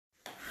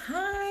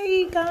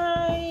Hey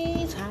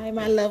guys, hi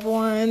my loved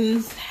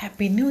ones.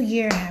 Happy New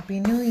Year, Happy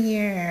New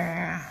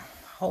Year.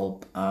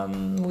 Hope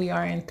we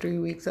are in 3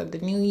 weeks of the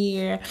new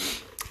year.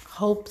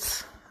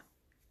 Hopes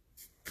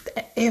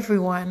that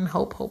everyone,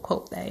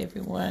 hope that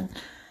everyone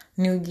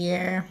new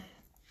year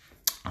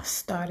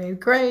started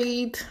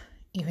great.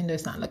 Even though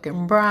it's not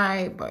looking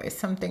bright, but it's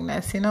something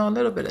that's, a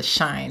little bit of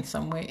shine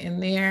somewhere in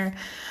there.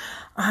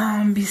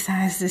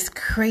 Besides this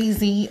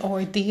crazy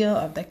ordeal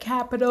of the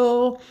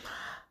Capitol.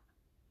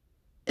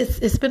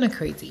 It's been a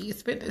crazy.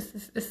 It's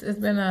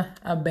been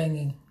a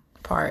banging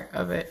part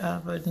of it,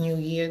 of a new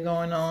year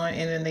going on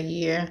and in the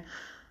year.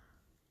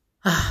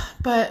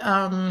 But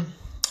I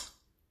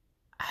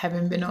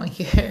haven't been on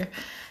here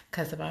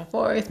because of my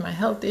voice, my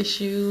health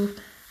issue,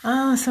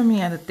 so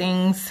many other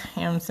things.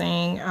 You know what I'm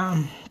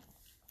saying?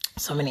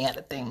 So many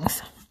other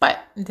things. But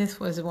this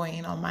was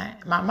weighing on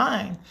my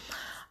mind.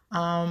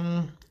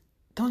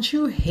 Don't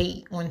you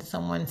hate when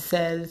someone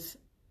says,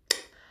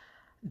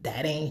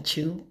 "That ain't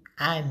you.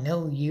 I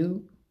know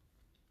you"?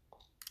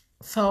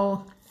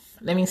 So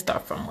let me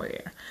start from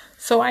where.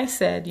 So I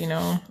said,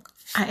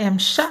 I am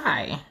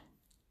shy.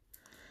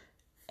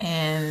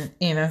 And,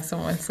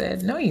 someone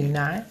said, "No, you're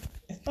not."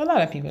 A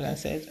lot of people have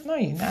said, "No,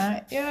 you're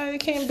not. Yeah, I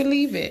can't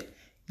believe it."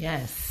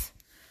 Yes,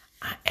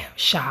 I am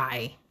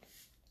shy.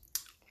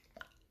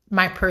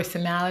 My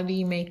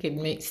personality make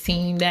it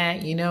seem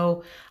that,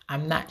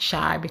 I'm not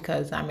shy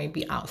because I may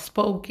be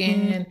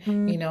outspoken.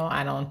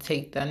 I don't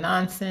take the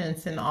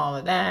nonsense and all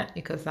of that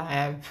because I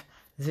have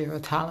zero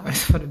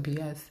tolerance for the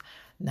BS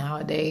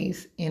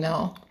nowadays,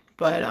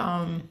 But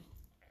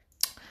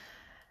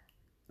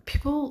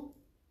people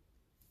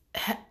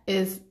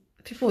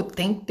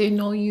think they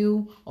know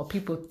you, or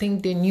people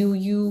think they knew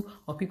you,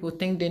 or people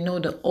think they know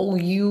the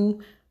old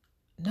you.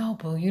 No,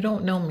 bro, you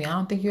don't know me. I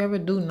don't think you ever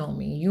do know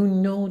me. You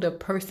know the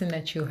person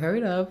that you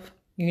heard of.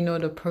 You know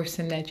the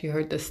person that you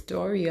heard the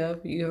story of.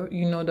 You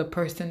know the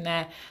person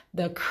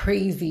the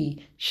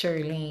crazy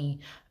Shirlene.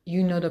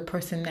 You know the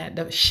person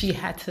that she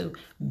had to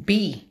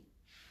be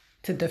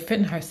to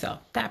defend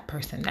herself. That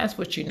person, that's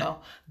what you know.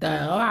 The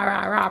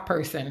rah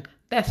person,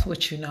 that's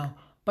what you know.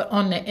 But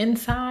on the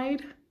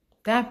inside,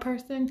 that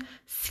person,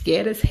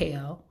 scared as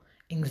hell,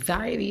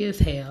 anxiety as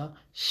hell,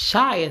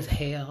 shy as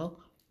hell,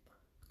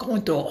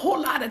 going through a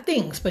whole lot of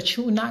things, but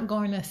you're not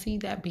going to see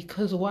that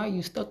because why?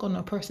 You stuck on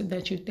the person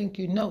that you think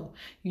you know.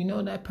 You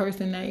know that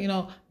person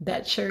that,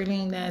 that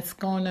Shirlene that's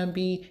going to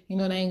be, they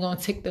ain't going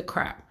to take the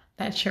crap.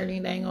 That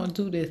Shirlene that ain't going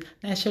to do this.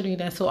 That Shirlene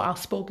that's so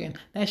outspoken.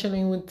 That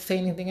Shirlene would say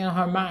anything in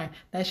her mind.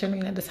 That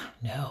Shirlene that does.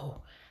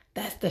 No,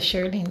 that's the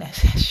Shirlene that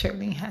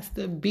Shirlene has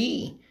to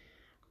be.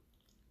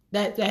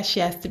 That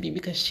she has to be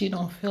because she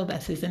don't feel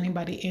that there's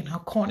anybody in her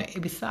corner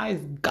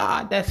besides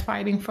God that's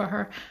fighting for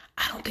her.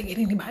 I don't think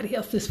anybody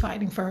else is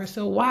fighting for her.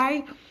 So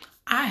why?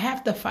 I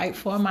have to fight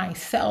for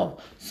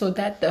myself so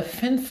that the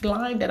fence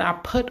line that I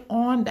put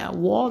on, that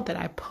wall that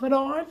I put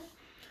on,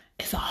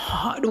 it's a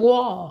hard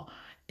wall.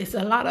 It's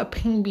a lot of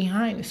pain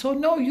behind it. So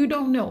no, you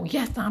don't know.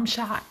 Yes, I'm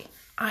shy.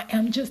 I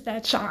am just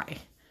that shy.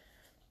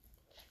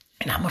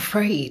 And I'm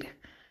afraid.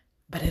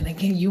 But then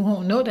again, you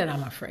won't know that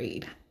I'm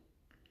afraid.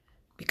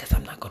 Because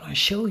I'm not going to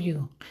show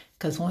you.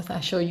 Because once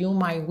I show you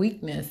my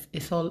weakness,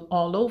 it's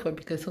all over.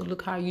 Because so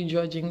look how you're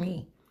judging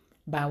me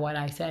by what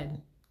I said.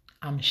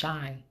 I'm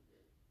shy.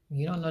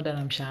 You don't know that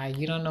I'm shy.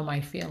 You don't know my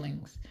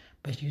feelings.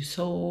 But you're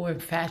so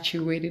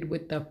infatuated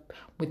with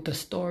the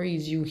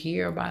stories you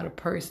hear about a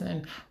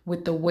person,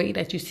 with the way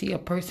that you see a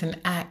person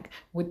act,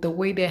 with the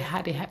way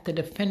how they have to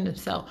defend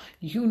themselves.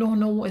 You don't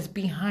know what's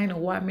behind or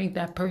what makes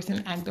that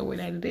person act the way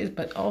that it is.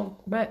 But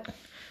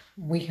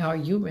we are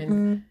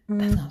human.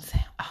 That's what I'm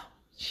saying. Oh.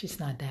 She's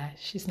not that.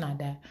 She's not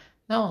that.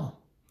 No.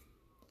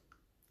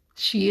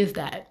 She is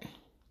that.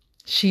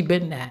 She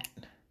been that.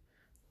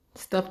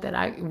 Stuff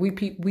that we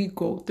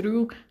go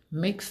through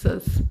makes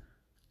us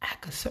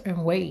act a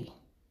certain way.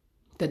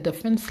 The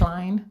defense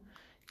line,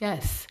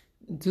 yes,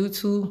 due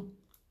to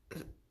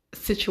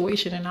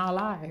situation in our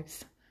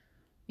lives.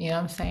 You know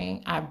what I'm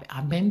saying?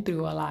 I've been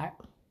through a lot.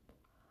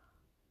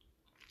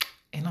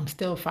 And I'm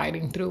still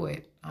fighting through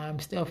it. I'm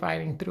still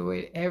fighting through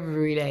it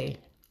every day.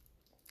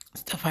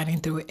 Still fighting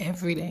through it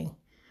every day.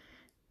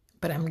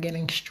 But I'm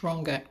getting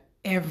stronger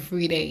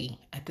every day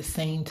at the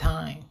same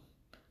time.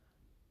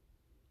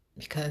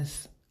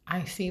 Because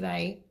I see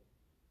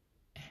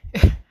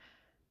it's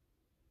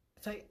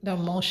like the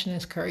emotion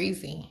is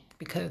crazy.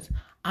 Because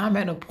I'm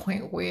at a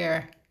point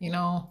where,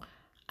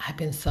 I've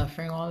been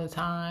suffering all the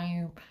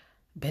time.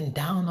 Been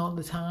down all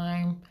the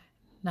time.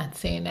 Not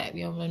saying that,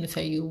 let me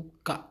tell you,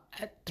 God,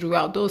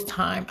 throughout those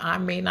times, I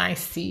may not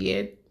see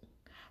it.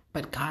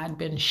 But God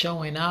been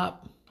showing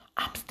up.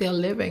 I'm still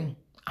living.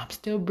 I'm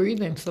still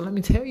breathing. So let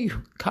me tell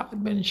you,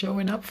 God been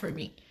showing up for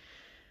me.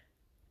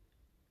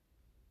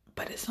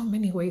 But there's so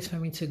many ways for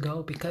me to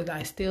go because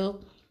I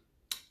still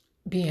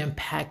be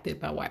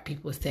impacted by what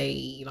people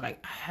say.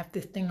 Like, I have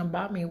this thing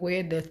about me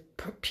where the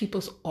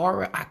people's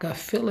aura, I can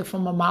feel it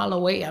from a mile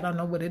away. I don't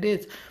know what it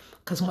is.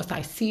 Because once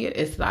I see it,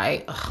 it's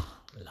like,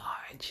 oh,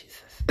 Lord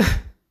Jesus.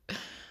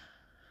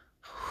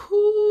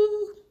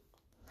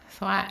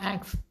 So I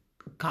ask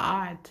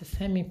God to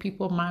send me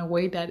people my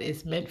way that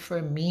is meant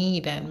for me,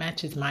 that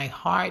matches my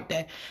heart,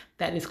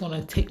 that is going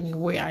to take me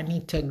where I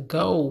need to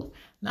go.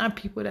 Not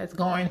people that's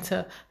going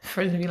to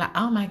first be like,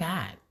 oh my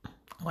God,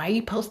 why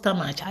you post so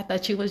much? I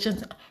thought you was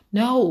just...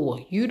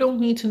 No, you don't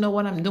need to know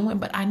what I'm doing,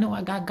 but I know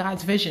I got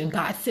God's vision.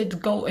 God said to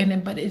go in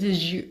it, but it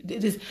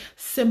is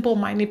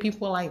simple-minded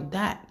people like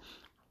that.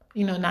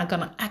 Not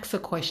gonna ask a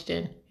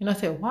question.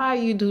 Say, why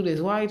you do this?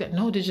 Why that?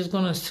 No, they're just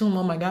gonna assume,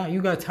 oh my God,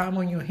 you got time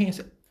on your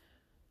hands.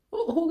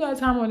 Who got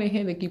time on their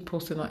hand to keep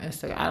posting on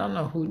Instagram? I don't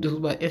know who do,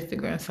 but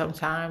Instagram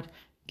sometimes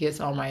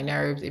gets on my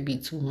nerves. It be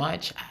too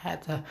much. I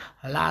had to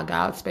log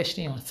out,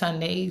 especially on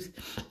Sundays.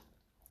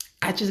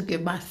 I just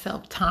give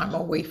myself time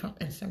away from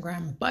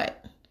Instagram,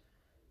 but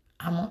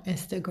I'm on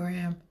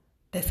Instagram.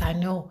 I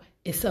know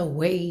it's a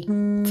way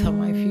to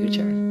my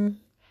future.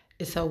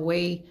 It's a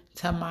way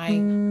to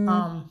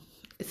my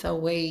it's a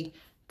way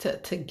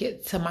to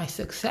get to my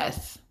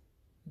success.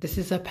 This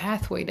is a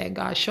pathway that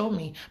God showed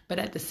me. But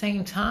at the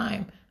same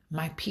time,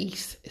 my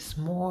peace is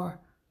more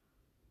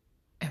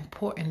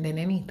important than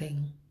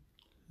anything.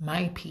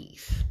 My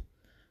peace.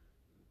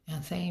 You know what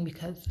I'm saying?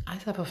 Because I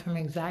suffer from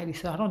anxiety,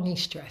 so I don't need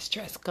stress.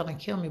 Stress is going to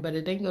kill me, but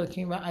it ain't going to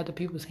kill me by other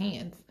people's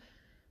hands.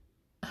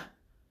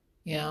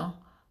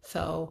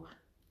 So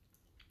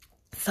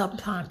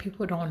sometimes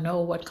people don't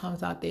know what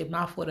comes out their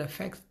mouth, what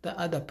affects the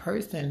other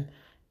person.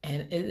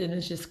 And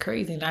it's just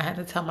crazy. And I had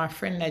to tell my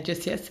friend that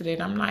just yesterday.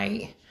 And I'm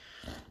like,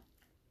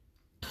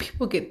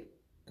 people get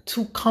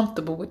too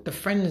comfortable with the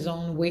friend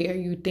zone where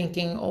you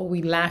thinking, oh,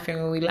 we laughing.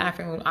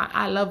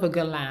 I love a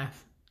good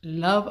laugh.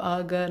 Love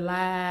a good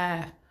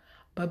laugh.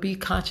 But be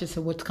conscious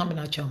of what's coming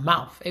out your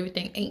mouth.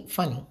 Everything ain't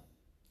funny.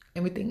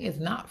 Everything is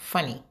not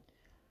funny.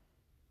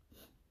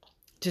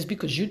 Just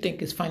because you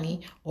think it's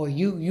funny, or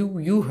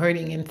you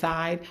hurting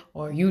inside,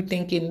 or you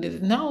thinking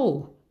this.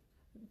 No.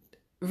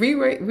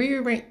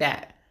 Rearrange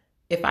that.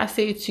 If I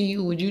say it to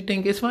you, would you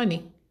think it's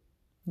funny?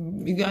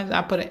 You guys,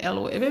 I put an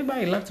LOL.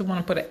 Everybody loves to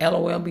want to put an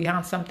LOL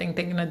behind something,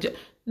 thinking of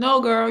no,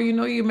 girl,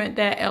 you meant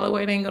that. LOL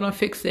ain't gonna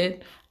fix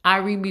it. I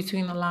read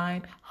between the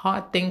line.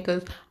 Hard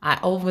thinkers. I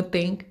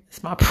overthink.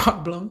 It's my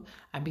problem.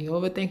 I be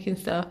overthinking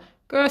stuff.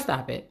 Girl,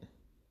 stop it.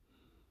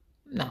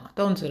 No,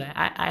 don't do that.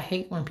 I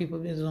hate when people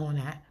be doing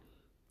that.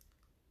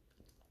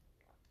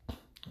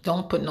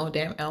 Don't put no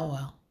damn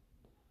LOL.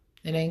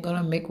 It ain't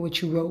gonna make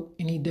what you wrote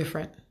any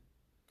different.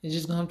 It's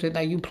just gonna feel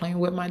like you playing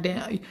with my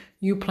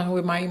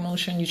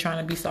emotion. You trying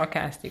to be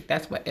sarcastic.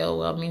 That's what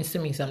LOL means to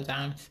me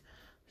sometimes.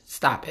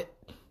 Stop it.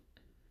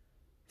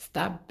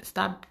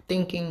 Stop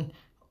thinking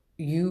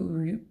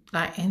you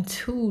like. And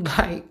two,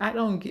 like, I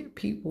don't get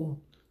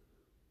people.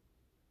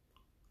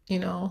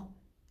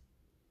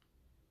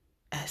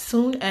 As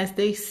soon as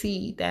they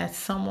see that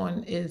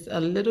someone is a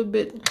little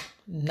bit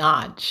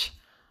notch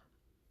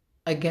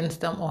against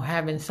them or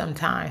having some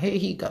time, here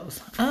he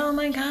goes. Oh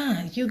my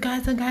God, you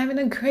guys are having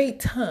a great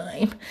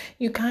time.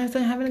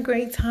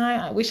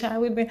 I wish I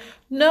would have been.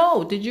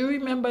 No, did you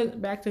remember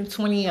back in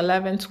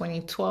 2011,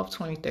 2012,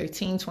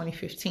 2013,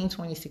 2015,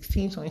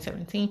 2016,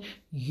 2017,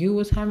 you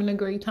was having a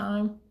great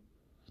time?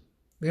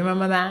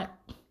 Remember that?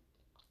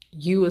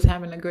 You was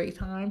having a great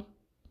time?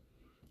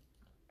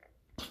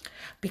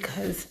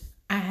 Because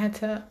I had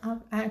to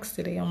ask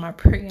today on my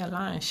prayer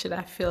line, should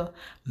I feel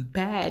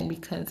bad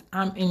because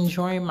I'm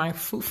enjoying my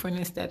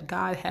fruitfulness that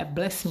God had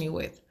blessed me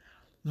with?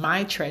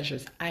 My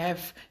treasures. I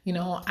have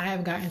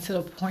gotten to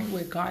the point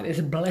where God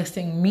is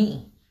blessing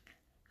me.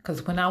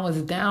 Because when I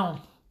was down,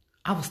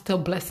 I was still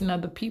blessing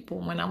other people.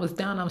 When I was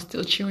down, I was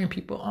still cheering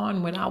people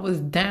on. When I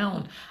was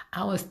down,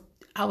 I was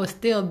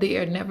still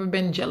there. Never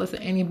been jealous of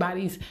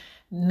anybody's.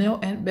 No,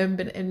 and been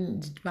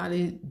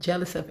anybody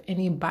jealous of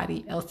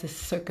anybody else's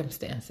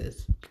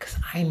circumstances, because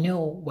I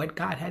know what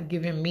God had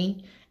given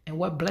me and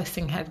what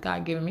blessing had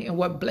God given me and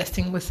what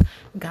blessing was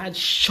God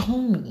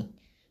showing me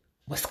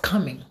was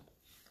coming.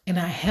 And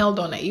I held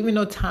on it, even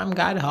though time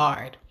got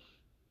hard.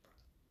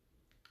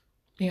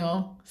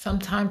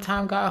 Sometimes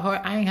time got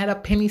hard. I ain't had a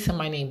penny to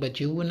my name, but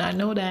you would not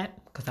know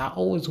that, because I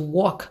always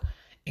walk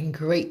in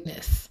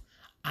greatness.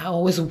 I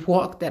always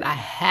walk that I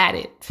had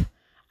it.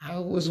 I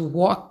always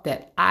walked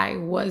that I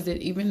was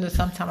it, even though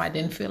sometimes I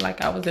didn't feel like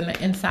I was in the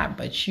inside,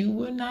 but you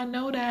would not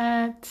know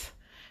that.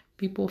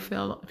 People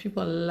love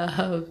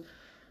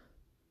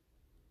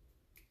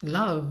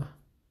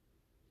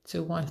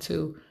to want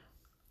to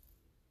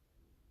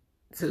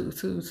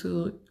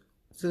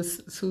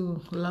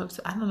love.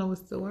 I don't know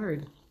what's the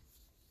word.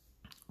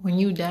 When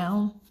you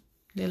down,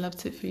 they love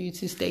for you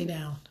to stay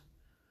down,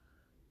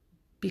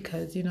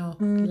 because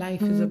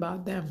life is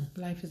about them.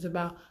 Life is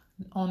about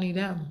only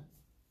them.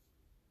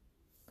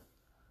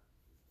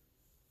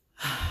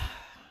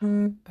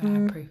 But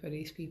I pray for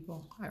these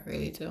people. I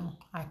really do.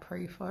 I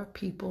pray for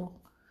people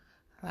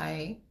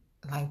like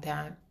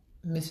that.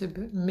 What is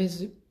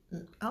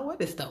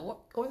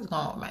going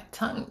on with my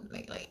tongue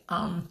lately?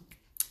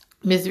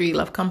 Misery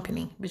love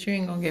company. But you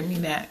ain't gonna get me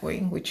that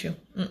way with you.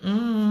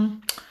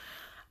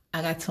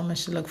 I got so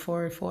much to look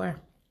forward for.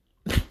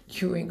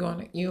 You ain't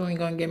gonna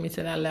get me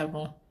to that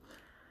level.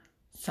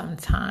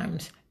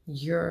 Sometimes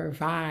your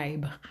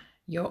vibe,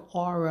 your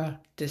aura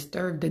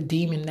disturb the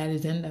demon that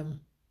is in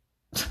them.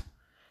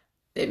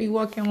 They be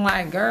walking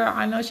like, girl,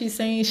 I know she's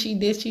saying she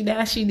this, she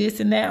that, she this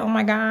and that. Oh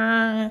my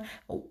God.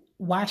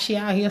 Why she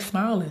out here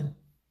smiling?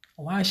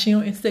 Why is she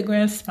on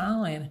Instagram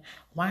smiling?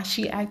 Why is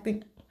she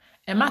acting?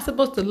 Am I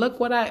supposed to look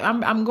what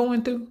I'm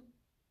going through?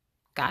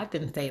 God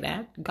didn't say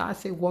that. God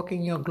said, walk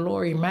in your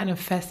glory,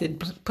 manifest it,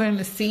 put in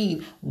the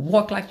seed,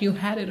 walk like you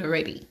had it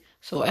already.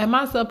 So am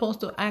I supposed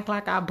to act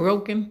like I'm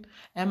broken?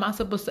 Am I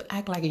supposed to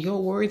act like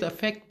your words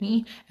affect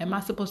me? Am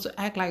I supposed to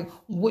act like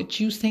what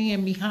you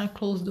saying behind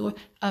closed doors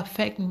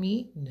affect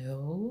me?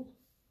 No.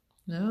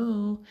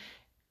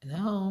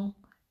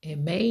 It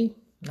may.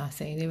 I'm not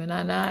saying even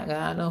I'm not.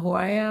 I know who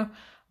I am.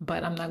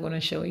 But I'm not going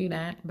to show you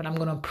that. But I'm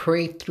going to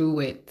pray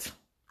through it.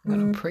 I'm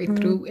going to pray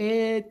through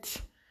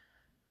it.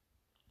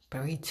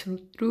 Pray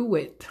through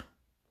it.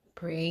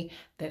 Pray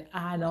that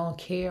I don't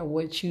care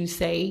what you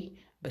say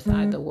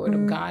beside the word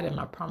of God and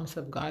my promise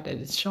of God that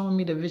is showing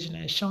me the vision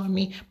that is showing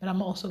me. But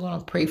I'm also going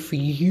to pray for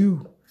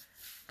you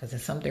because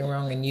there's something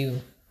wrong in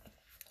you.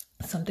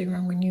 Something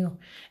wrong with you.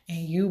 And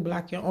you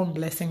block your own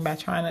blessing by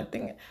trying to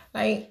think.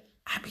 Like,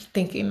 I be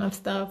thinking of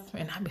stuff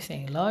and I be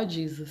saying, Lord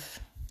Jesus,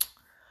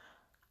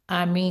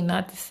 I mean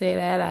not to say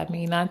that. I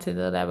mean not to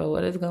do that. But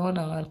what is going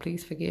on?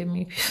 Please forgive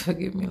me. Please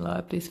forgive me,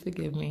 Lord. Please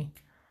forgive me.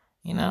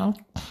 You know?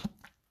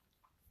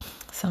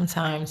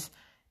 Sometimes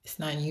it's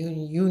not you.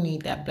 You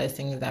need that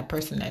blessing. It's that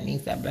person that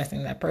needs that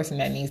blessing. That person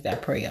that needs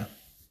that prayer.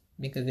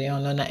 Because they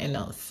don't know nothing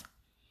else.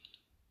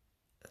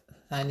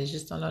 And they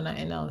just don't know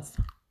nothing else.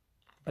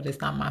 But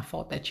it's not my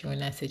fault that you're in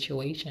that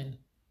situation.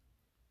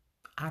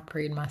 I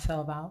prayed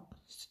myself out.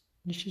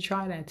 You should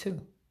try that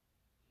too.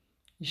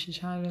 You should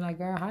try to be like,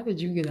 girl, how did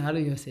you get out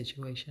of your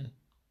situation?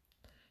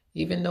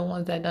 Even the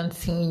ones that done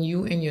seen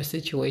you in your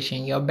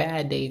situation, your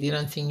bad days, they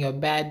done seen your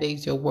bad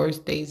days, your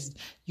worst days.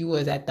 You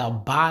was at the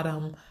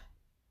bottom,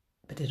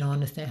 but they don't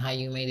understand how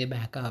you made it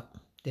back up.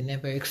 They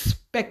never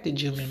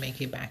expected you to make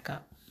it back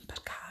up.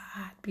 But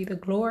God be the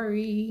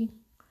glory.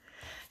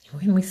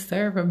 When we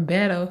serve a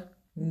better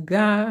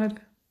God,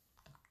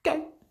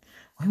 okay?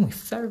 When we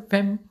serve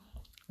him,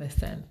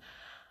 listen,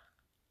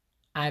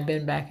 I've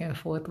been back and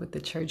forth with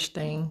the church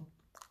thing.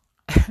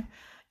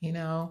 You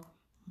know,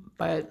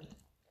 but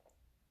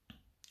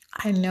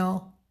I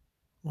know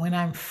when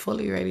I'm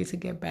fully ready to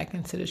get back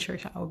into the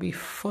church, I will be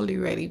fully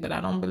ready, but I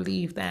don't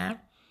believe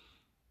that.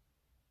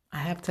 I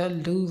have to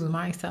lose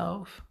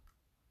myself,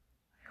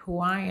 who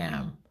I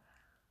am.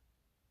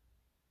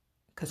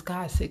 Because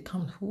God said,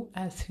 come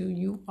as who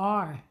you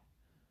are.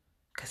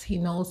 Because he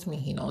knows me.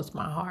 He knows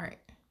my heart.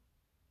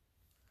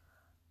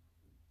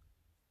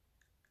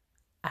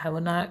 I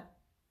will not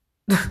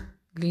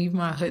leave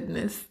my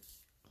hoodness.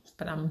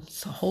 But I'm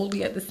so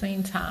holy at the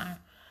same time.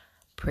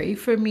 Pray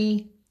for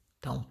me.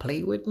 Don't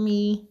play with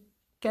me.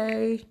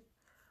 Okay?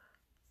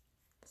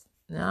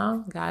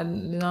 No,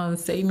 God,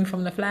 save me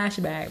from the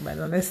flashback. But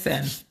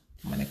listen,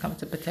 when it comes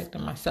to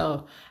protecting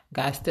myself,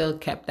 God still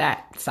kept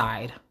that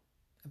side.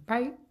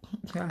 Right?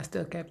 God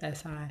still kept that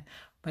side.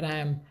 But I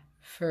am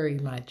very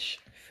much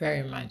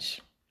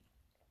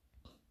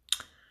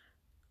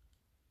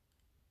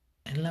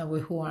in love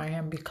with who I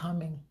am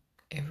becoming.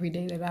 Every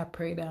day that I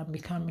pray that I'm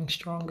becoming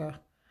stronger.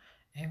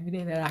 Every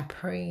day that I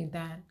pray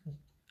that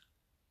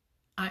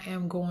I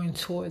am going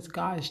towards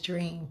God's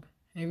dream.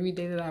 Every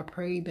day that I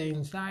pray the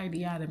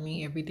anxiety out of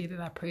me. Every day that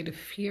I pray the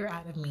fear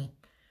out of me.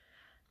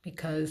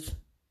 Because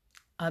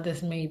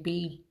others may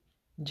be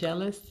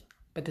jealous,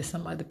 but there's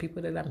some other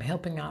people that I'm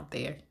helping out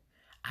there.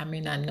 I may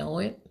not know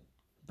it,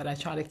 but I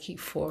try to keep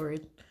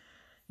forward,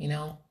 you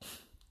know.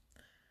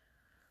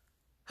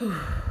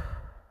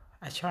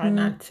 I try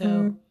not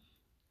to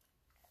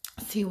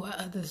see what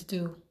others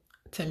do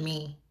to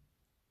me,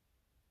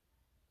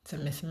 to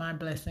miss my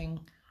blessing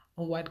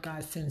or what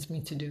God sends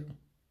me to do.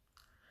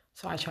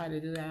 So I try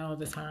to do that all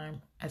the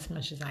time as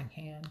much as I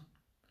can.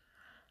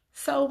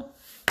 So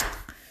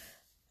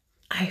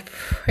I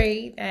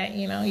pray that,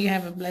 you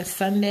have a blessed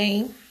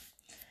Sunday.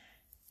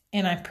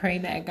 And I pray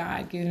that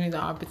God gives me the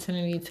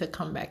opportunity to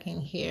come back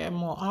in here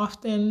more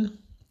often.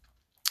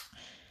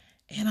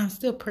 And I'm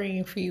still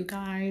praying for you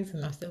guys.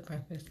 And I'm still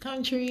praying for this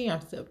country.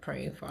 I'm still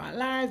praying for our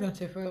lives. I'm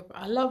still praying for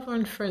our loved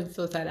ones, friends,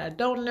 those that I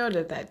don't know,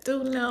 that I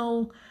do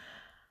know.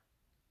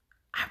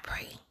 I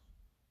pray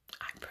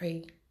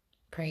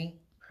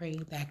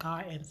that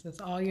God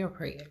answers all your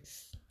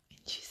prayers. In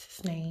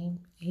Jesus' name,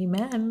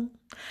 amen.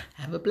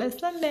 Have a blessed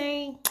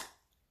Sunday.